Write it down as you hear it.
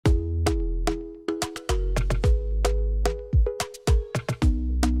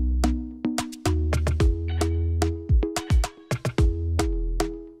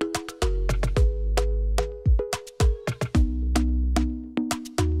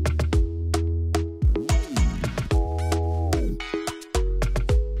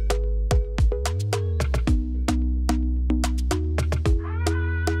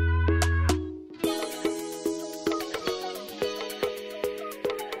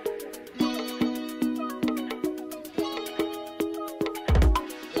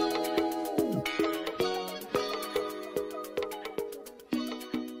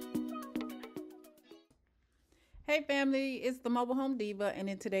Hey family, it's the Mobile Home Diva, and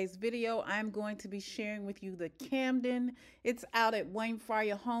in today's video, I'm going to be sharing with you the Camden. It's out at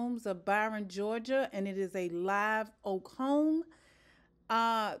Frier Homes of Byron, Georgia, and it is a live oak home.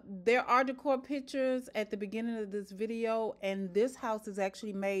 There are decor pictures at the beginning of this video, and this house is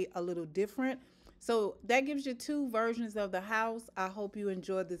actually made a little different. So that gives you two versions of the house. I hope you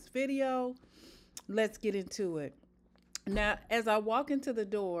enjoyed this video. Let's get into it. Now, as I walk into the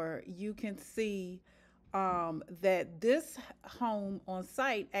door, you can see that this home on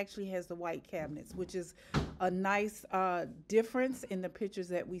site actually has the white cabinets, which is a nice difference in the pictures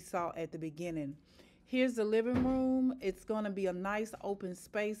that we saw at the beginning. Here's the living room. It's going to be a nice open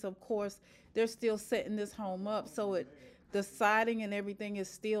space. Of course, they're still setting this home up, so the siding and everything is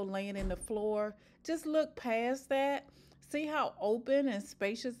still laying in the floor. Just look past that. See how open and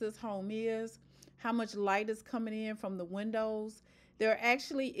spacious this home is, how much light is coming in from the windows. There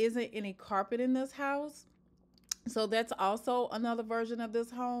actually isn't any carpet in this house, so that's also another version of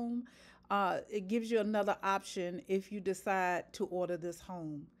this home. It gives you another option if you decide to order this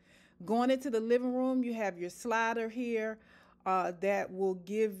home. Going into the living room, you have your slider here that will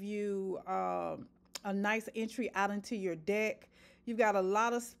give you a nice entry out into your deck. You've got a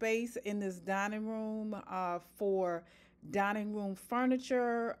lot of space in this dining room for dining room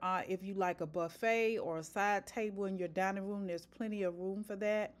furniture. If you like a buffet or a side table in your dining room, there's plenty of room for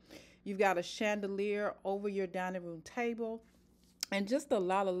that. You've got a chandelier over your dining room table, and just a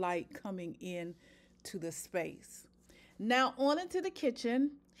lot of light coming in to the space. Now on into the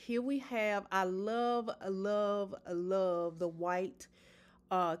kitchen. Here we have, I love the white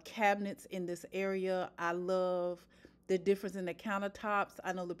cabinets in this area. I love the difference in the countertops.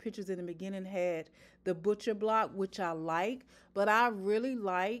 I know the pictures in the beginning had the butcher block, which I like, but I really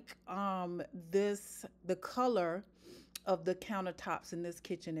like the color of the countertops in this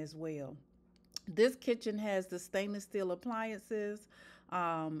kitchen as well. This kitchen has the stainless steel appliances,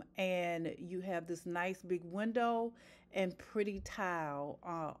 and you have this nice big window and pretty tile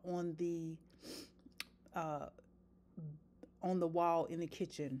on the wall in the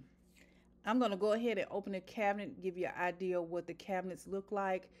kitchen. I'm going to go ahead and open the cabinet, give you an idea of what the cabinets look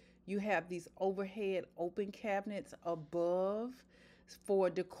like. You have these overhead open cabinets above for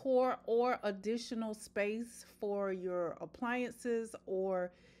decor or additional space for your appliances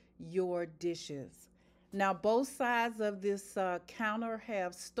or your dishes. Now both sides of this counter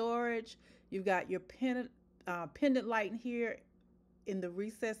have storage. You've got your pendant light here in the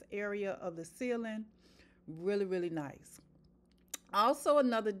recess area of the ceiling. Really nice. Also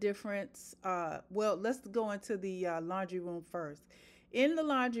another difference, well, let's go into the laundry room first. In the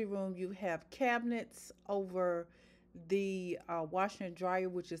laundry room, you have cabinets over the washer and dryer,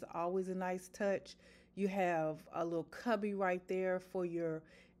 which is always a nice touch. You have a little cubby right there for your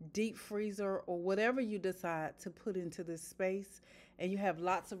deep freezer or whatever you decide to put into this space. And you have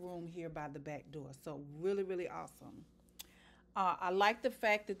lots of room here by the back door. So really awesome. I like the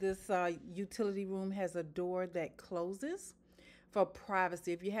fact that this utility room has a door that closes for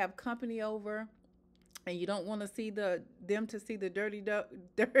privacy. If you have company over and you don't want to see them to see the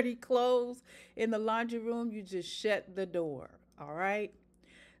dirty clothes in the laundry room, you just shut the door. All right.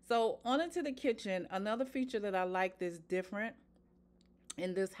 So on into the kitchen. Another feature that I like that's different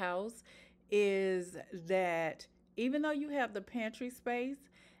in this house is that even though you have the pantry space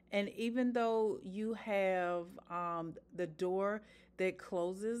and even though you have the door that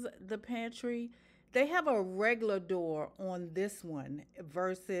closes the pantry, they have a regular door on this one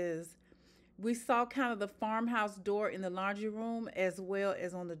versus we saw kind of the farmhouse door in the laundry room as well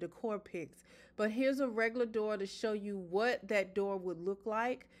as on the decor pics. But here's a regular door to show you what that door would look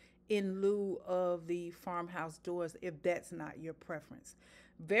like in lieu of the farmhouse doors if that's not your preference.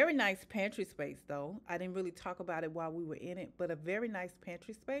 Very nice pantry space though. I didn't really talk about it while we were in it, but a very nice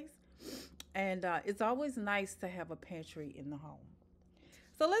pantry space. And it's always nice to have a pantry in the home.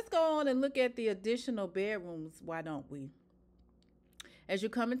 So let's go on and look at the additional bedrooms, why don't we? As you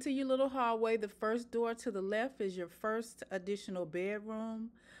come into your little hallway, the first door to the left is your first additional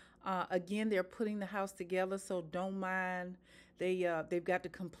bedroom. Again, they're putting the house together, so don't mind. They've got to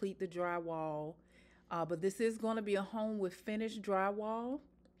complete the drywall. But this is going to be a home with finished drywall.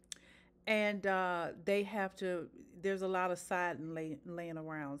 And there's a lot of siding laying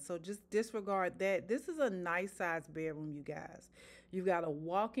around. So just disregard that. This is a nice sized bedroom, you guys. You've got a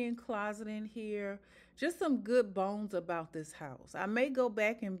walk-in closet in here. Just some good bones about this house. I may go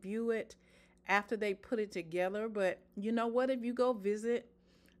back and view it after they put it together, but you know what? If you go visit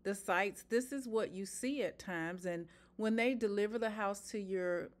the sites, this is what you see at times. And when they deliver the house to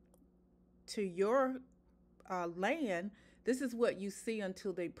your land, this is what you see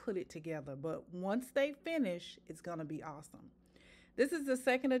until they put it together. But once they finish, it's going to be awesome. This is the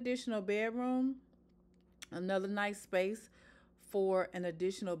second additional bedroom. Another nice space for an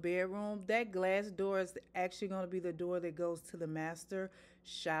additional bedroom. That glass door is actually going to be the door that goes to the master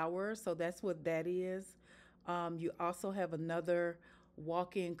shower. So that's what that is. You also have another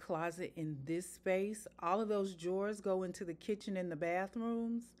walk-in closet in this space. All of those drawers go into the kitchen and the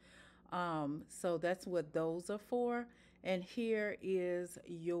bathrooms. So that's what those are for. And here is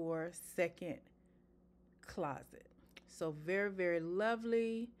your second closet. So very, very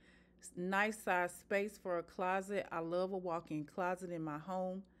lovely. Nice size space for a closet. I love a walk-in closet in my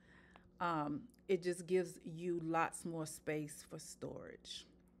home. It just gives you lots more space for storage.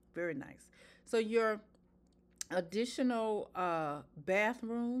 Very nice. So your additional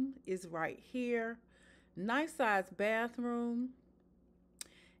bathroom is right here. Nice size bathroom.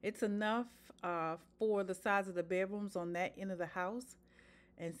 It's enough for the size of the bedrooms on that end of the house.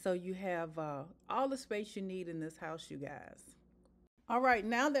 And so you have all the space you need in this house, you guys. All right,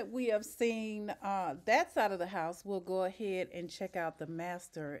 now that we have seen that side of the house, we'll go ahead and check out the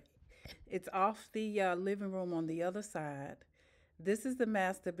master. It's off the living room on the other side. This is the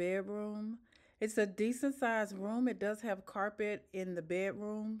master bedroom. It's a decent sized room. It does have carpet in the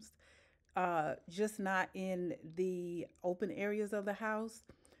bedrooms, just not in the open areas of the house.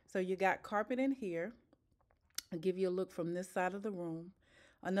 So you got carpet in here. I'll give you a look from this side of the room.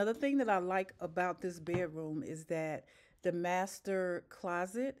 Another thing that I like about this bedroom is that the master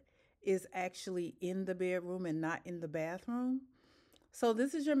closet is actually in the bedroom and not in the bathroom. So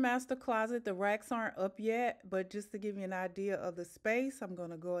this is your master closet. The racks aren't up yet, but just to give you an idea of the space, I'm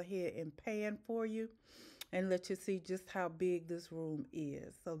going to go ahead and pan for you and let you see just how big this room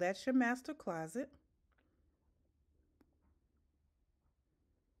is. So that's your master closet.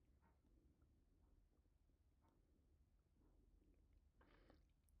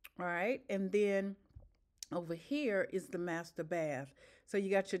 All right, and then over here is the master bath. So you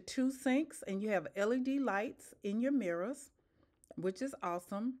got your two sinks and you have LED lights in your mirrors, which is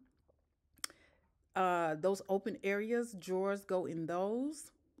awesome. Those open areas, drawers go in those.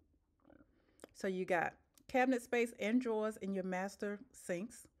 So you got cabinet space and drawers in your master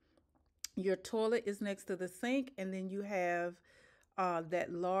sinks. Your toilet is next to the sink, and then you have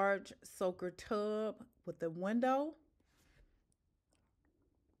that large soaker tub with the window.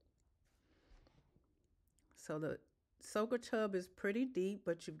 So the soaker tub is pretty deep,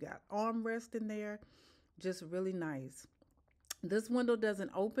 but you've got armrest in there. Just really nice. This window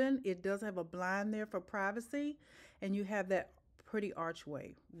doesn't open. It does have a blind there for privacy, and you have that pretty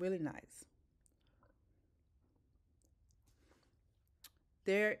archway. Really nice.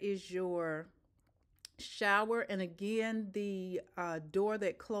 There is your shower, and again, the door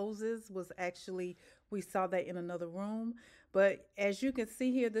that closes was actually, we saw that in another room. But as you can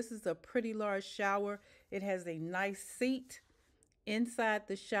see here, this is a pretty large shower. It has a nice seat inside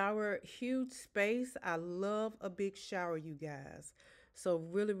the shower, huge space. I love a big shower, you guys. So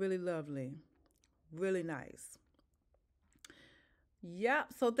really, really lovely. Really nice.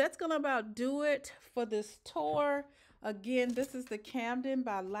 Yep, so that's gonna about do it for this tour. Again, this is the Camden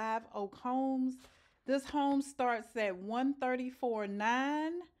by Live Oak Homes. This home starts at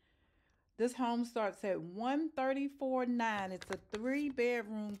 $134,900. This home starts at $134,900. It's a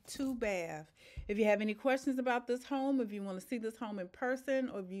 3-bedroom, 2-bath. If you have any questions about this home, if you want to see this home in person,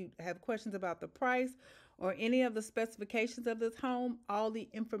 or if you have questions about the price or any of the specifications of this home, all the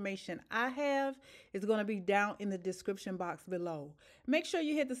information I have is going to be down in the description box below. Make sure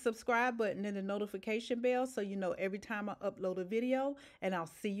you hit the subscribe button and the notification bell so you know every time I upload a video, and I'll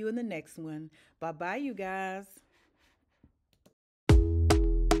see you in the next one. Bye-bye, you guys.